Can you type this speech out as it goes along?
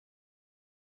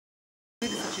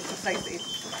size 8.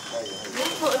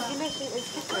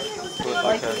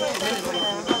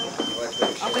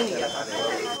 أعطيني إياها.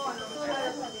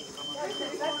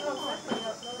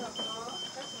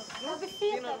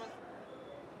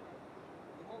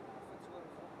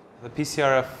 The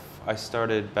PCRF I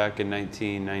started back in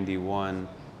 1991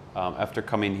 after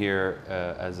coming here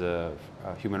as a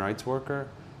human rights worker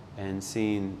and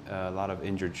seeing a lot of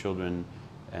injured children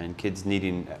and kids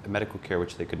needing medical care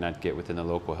which they could not get within the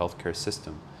local healthcare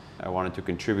system. I wanted to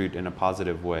contribute in a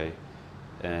positive way,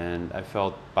 and I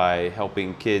felt by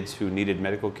helping kids who needed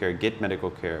medical care get medical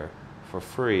care for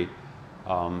free,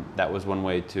 that was one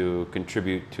way to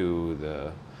contribute to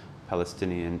the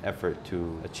Palestinian effort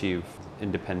to achieve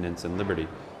independence and liberty.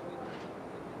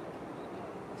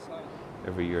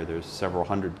 Every year there's several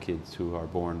hundred kids who are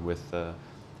born with a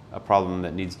problem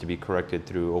that needs to be corrected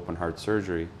through open heart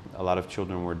surgery. A lot of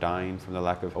children were dying from the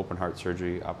lack of open heart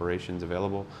surgery operations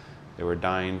available. They were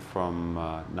dying from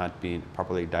not being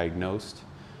properly diagnosed.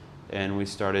 And we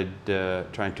started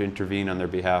trying to intervene on their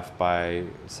behalf by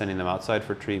sending them outside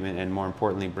for treatment, and more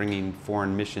importantly, bringing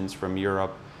foreign missions from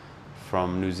Europe,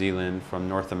 from New Zealand, from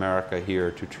North America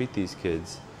here to treat these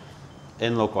kids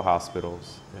in local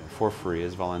hospitals for free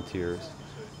as volunteers.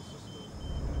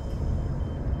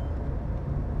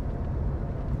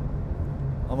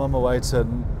 I'm on my way to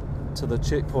the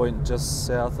checkpoint just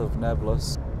south of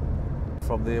Nablus.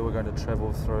 From there we're going to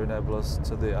travel through Nablus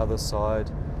to the other side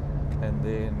and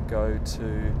then go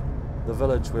to the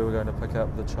village where we're going to pick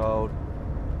up the child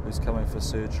who's coming for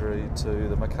surgery to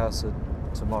the Makassar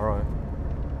tomorrow.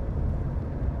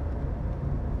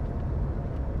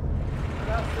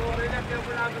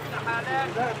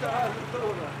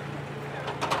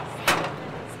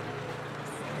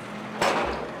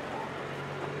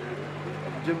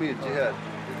 Jamal, Jihad.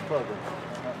 Father.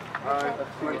 Hi,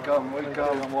 welcome,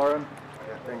 welcome. Warren.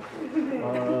 Yeah, thank you.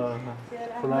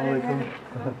 Assalamu alaikum.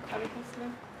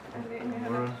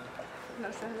 Warren.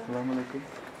 Assalamu alaikum.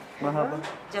 Mahaba.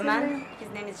 Jamal, his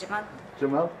name is Jamal.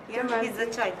 Jamal? Yeah, he's a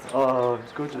child. Oh,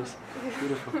 it's gorgeous. It's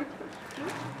beautiful.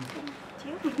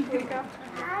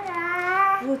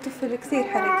 هو طفل كثير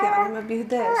حركي يعني ما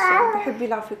بيهداش يعني بحب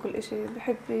يلعب في كل إشي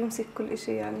بحب يمسك كل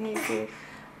إشي يعني هيك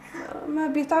ما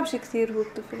بيتعبش كثير هو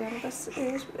الطفل يعني بس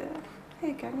إيش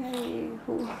هيك يعني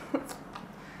هو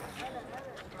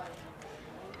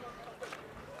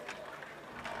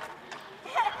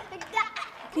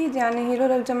أكيد يعني هي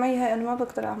لولا الجمعية هاي أنا ما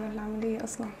بقدر أعمل العملية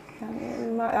أصلاً يعني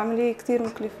العملية كثير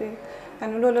مكلفة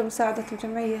يعني لولا مساعدة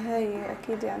الجمعية هاي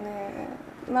أكيد يعني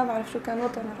ما بعرف شو كان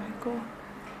وضعنا راح يكون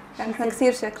يعني احنا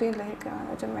كثير شاكرين لهيك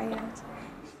جمعيات.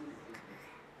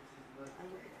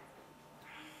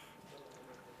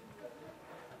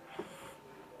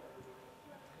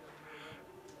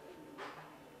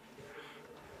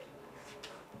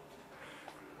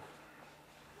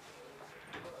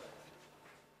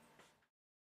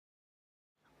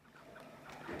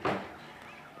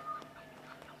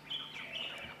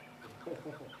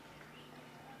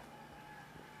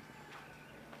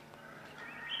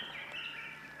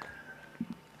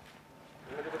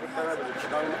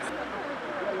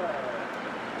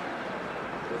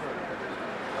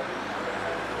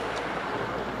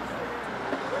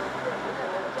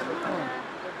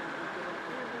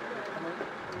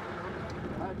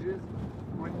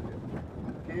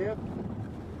 كيف؟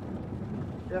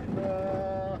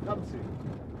 احنا 5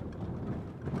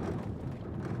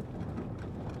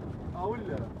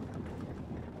 ولا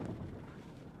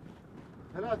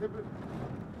 3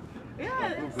 Yeah,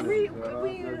 we stay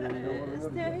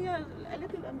here a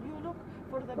little and you look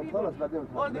for the people. خلاص بعدين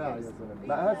All the لا يا kids. زلمه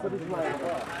لا هسه بسمعي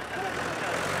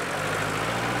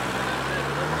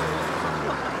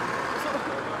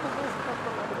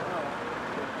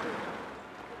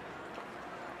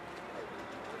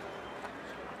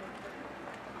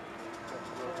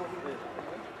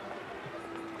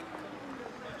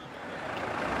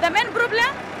The main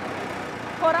problem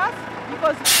for us,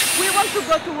 because we want to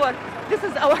go to work. This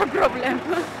is our problem.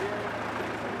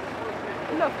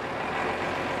 Look.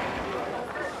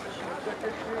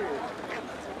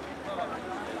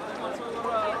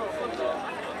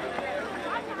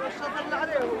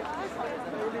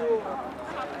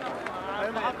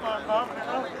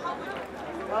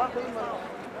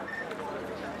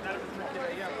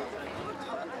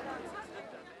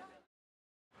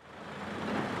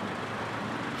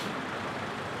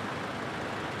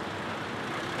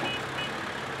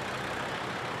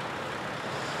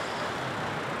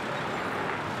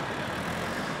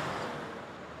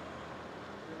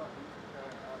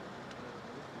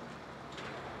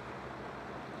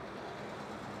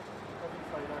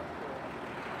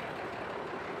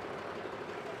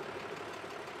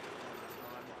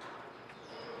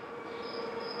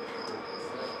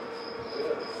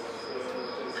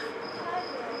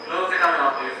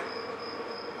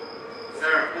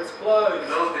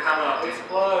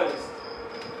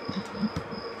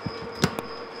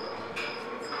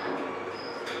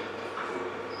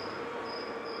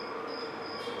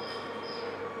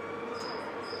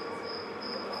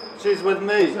 She's with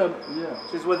me.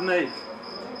 She's with me.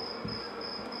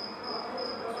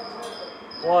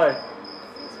 Why?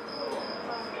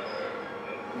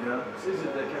 Yeah.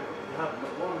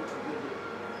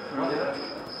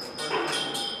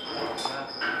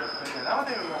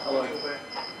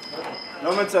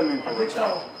 لو ما تسمين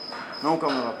نو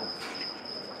كاميرا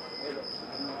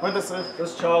وين تصريخ؟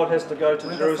 This child has to go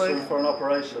to Jerusalem for an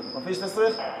operation. ما فيش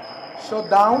تصريخ؟ Shut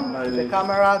down the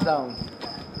camera down.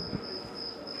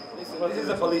 This is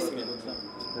a policeman.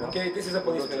 Okay, this is a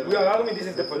policeman. We are army, this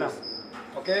is the police.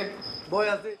 Okay?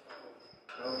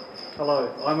 Hello,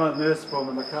 I'm a nurse from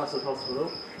the Macassar Hospital,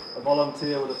 a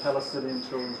volunteer with the Palestinian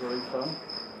Children's Relief Fund.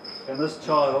 And this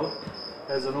child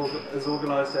is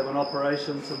organised to have an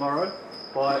operation tomorrow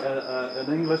by an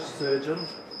English surgeon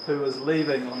who is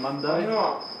leaving on Monday.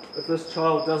 If this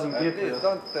child doesn't get there,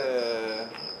 don't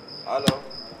allow.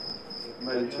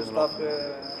 maybe turn off.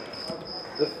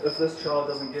 If this child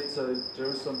doesn't get to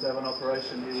Jerusalem to have an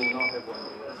operation, he will not have one.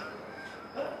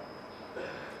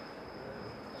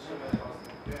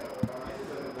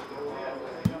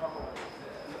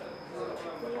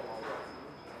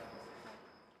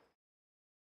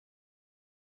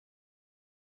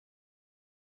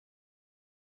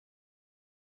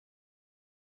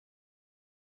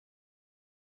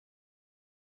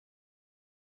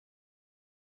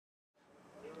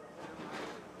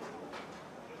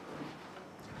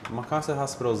 Macassar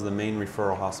Hospital is the main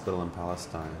referral hospital in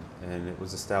Palestine, and it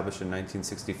was established in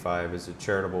 1965 as a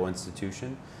charitable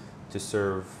institution to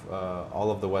serve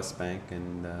all of the West Bank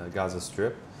and Gaza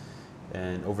Strip.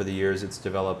 And over the years, it's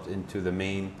developed into the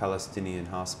main Palestinian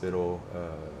hospital,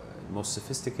 most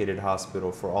sophisticated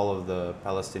hospital for all of the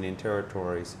Palestinian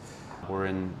territories. We're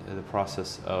in the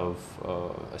process of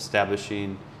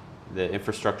establishing the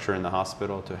infrastructure in the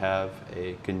hospital to have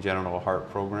a congenital heart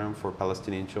program for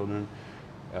Palestinian children.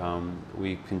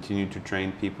 We continue to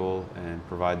train people and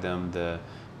provide them the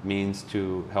means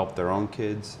to help their own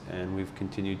kids, and we've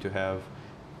continued to have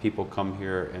people come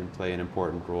here and play an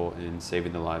important role in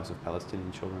saving the lives of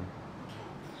Palestinian children.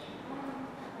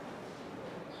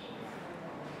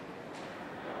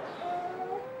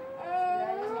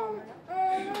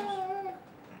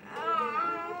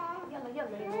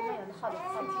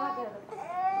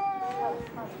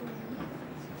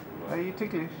 Are you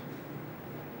ticklish?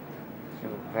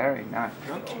 You're very nice.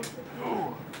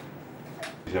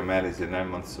 Jamal is a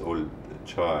 9-month-old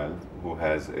child who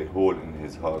has a hole in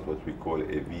his heart, what we call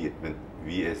a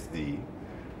VSD,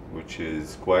 which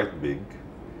is quite big,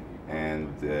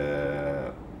 and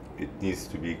it needs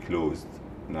to be closed.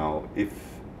 Now, if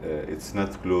it's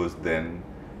not closed, then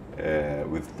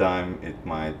with time it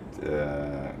might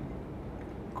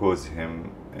cause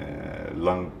him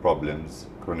lung problems,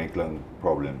 chronic lung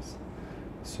problems.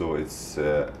 So it's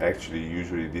actually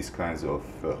usually these kinds of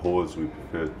holes we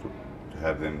prefer to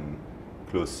have them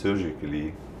closed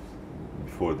surgically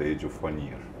before the age of 1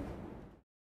 year.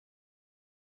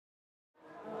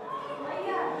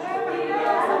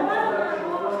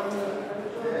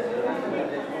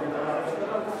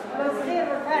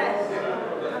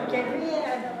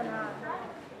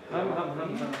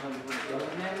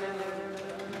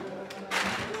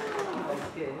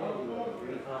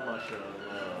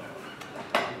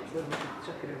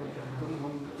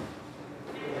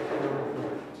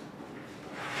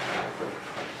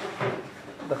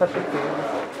 دخلت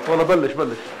والله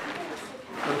بلش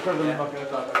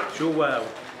شو واو.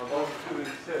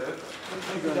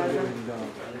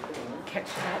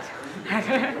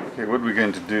 Okay, what we're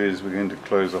going to do is we're going to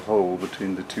close a hole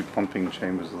between the two pumping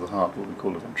chambers of the heart, what we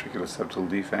call a ventricular septal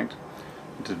defect.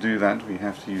 And to do that, we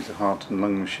have to use a heart and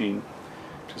lung machine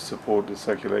to support the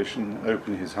circulation,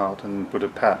 open his heart and put a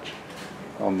patch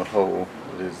on the hole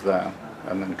that is there,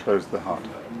 and then close the heart.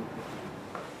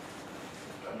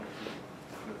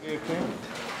 Okay.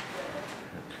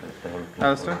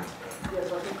 Alistair?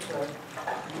 Yes, I think so.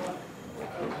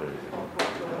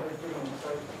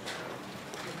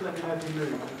 Just let me know if you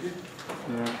move, would you?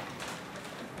 Yeah.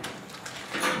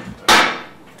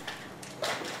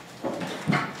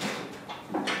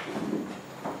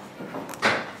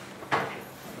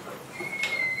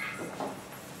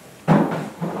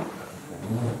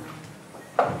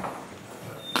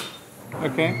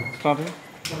 Okay, starting.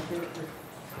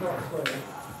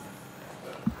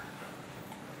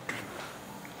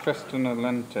 Festina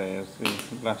lente, as the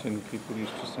Latin people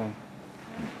used to say.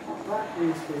 That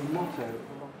is the motto.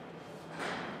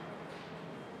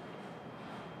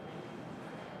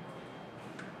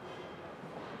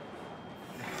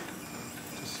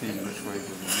 see which way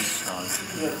to discharge.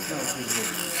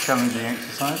 Challenging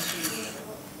exercise.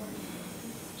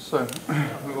 So,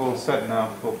 we're all set now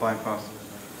for bypass.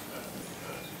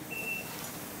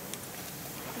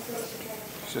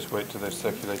 Just wait till they're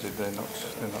circulated, they're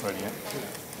not ready yet.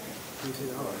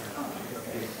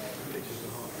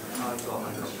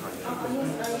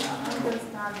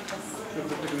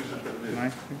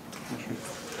 Nice.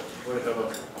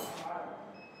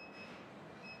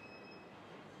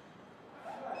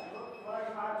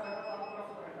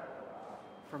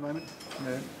 For a moment?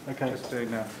 No. Okay. Just do it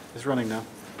now. It's running now.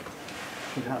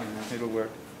 It's happening now. It'll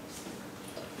work.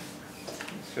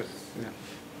 It's just, yeah.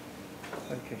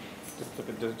 Okay.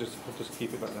 Just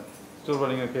keep it like that. Still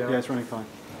running okay? Yeah, it's running fine.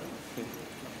 Okay.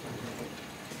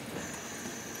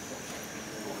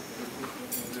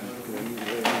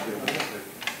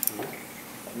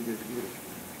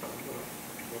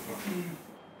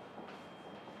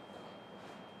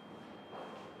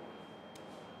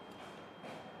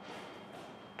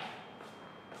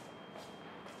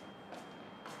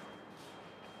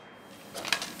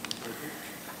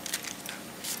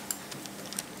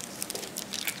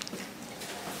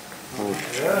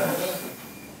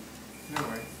 No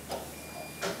worries.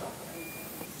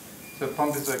 So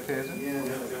pump is okay, is it? Yeah,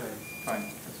 fine.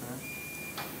 That's all right.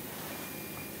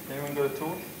 Anyone got a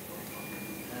torch?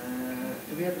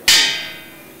 Do we have a torch?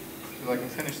 So I can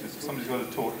finish this. Somebody's got a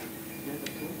torch.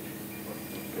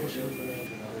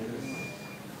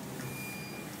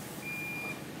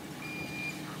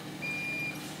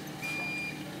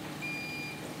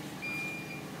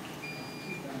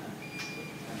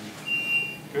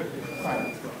 Good? Fine.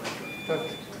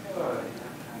 Perfect.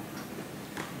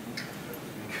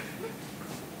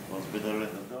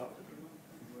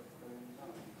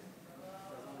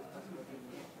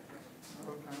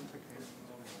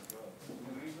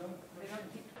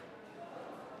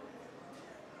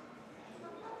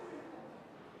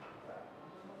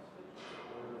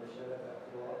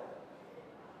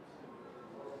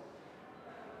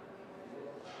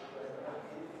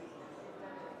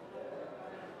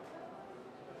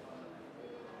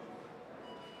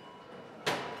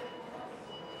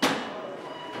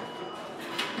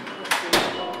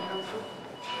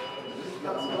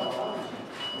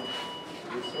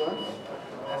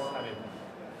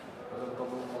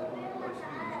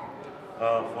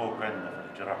 فوق عندنا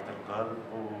في جراحة القلب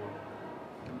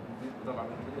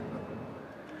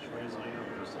شوي صغير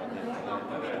بس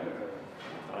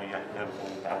تريح قلب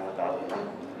وتعود على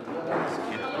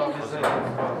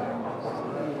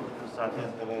ساعتين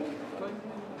ثلاثة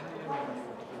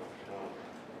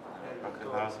أكل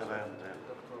العسل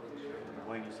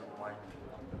كويس المي.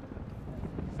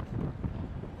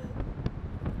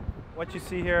 What you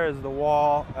see here is the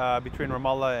wall between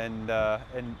Ramallah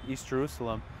and East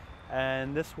Jerusalem.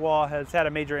 And this wall has had a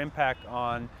major impact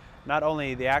on not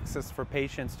only the access for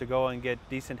patients to go and get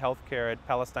decent health care at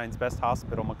Palestine's best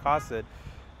hospital, Maqasid,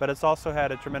 but it's also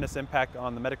had a tremendous impact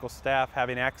on the medical staff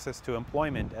having access to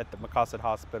employment at the Maqasid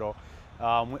hospital.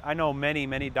 I know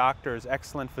many doctors,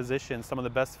 excellent physicians, some of the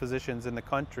best physicians in the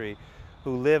country,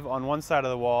 who live on one side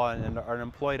of the wall and are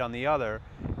employed on the other.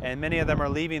 And many of them are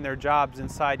leaving their jobs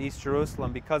inside East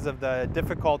Jerusalem because of the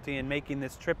difficulty in making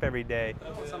this trip every day.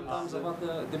 Sometimes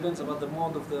depends about the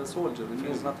mode of the soldier. If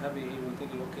he's not happy, he will tell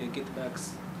you, okay, get back.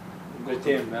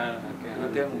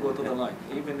 Go to the line.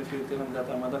 Even if you tell him that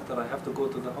I'm a doctor, I have to go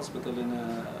to the hospital in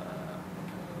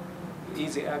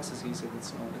easy access, he said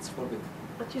it's forbidden.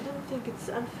 But you don't think it's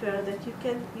unfair that you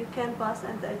can pass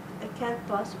and I can't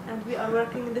pass, and we are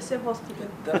working in the same hospital?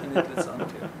 Definitely it's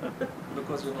unfair,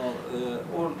 because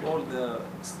all the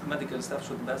medical staff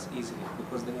should pass easily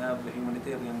because they have a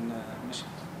humanitarian mission.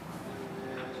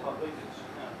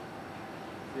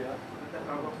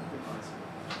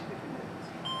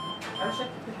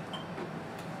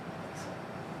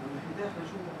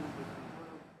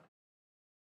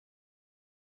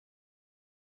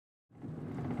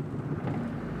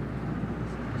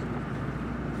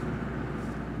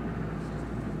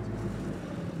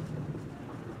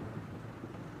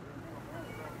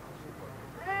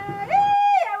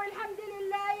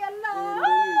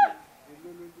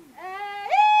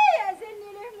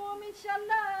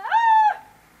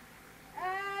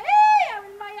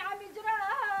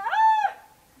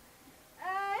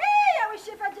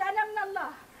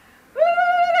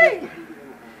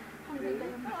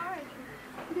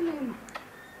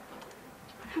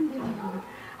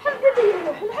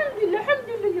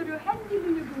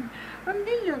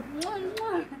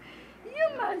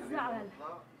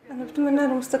 أنا بتمنى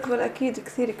له مستقبل أكيد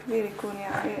كثير كبير يكون،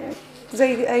 يعني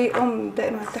زي أي أم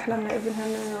دائما تحلم لابنها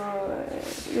إنه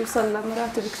يوصل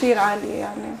لمراتب كثير عالية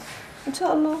يعني. إن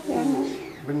شاء الله يعني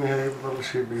بالنهاية بضل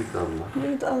شيء بيد الله.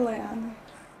 بيد الله يعني.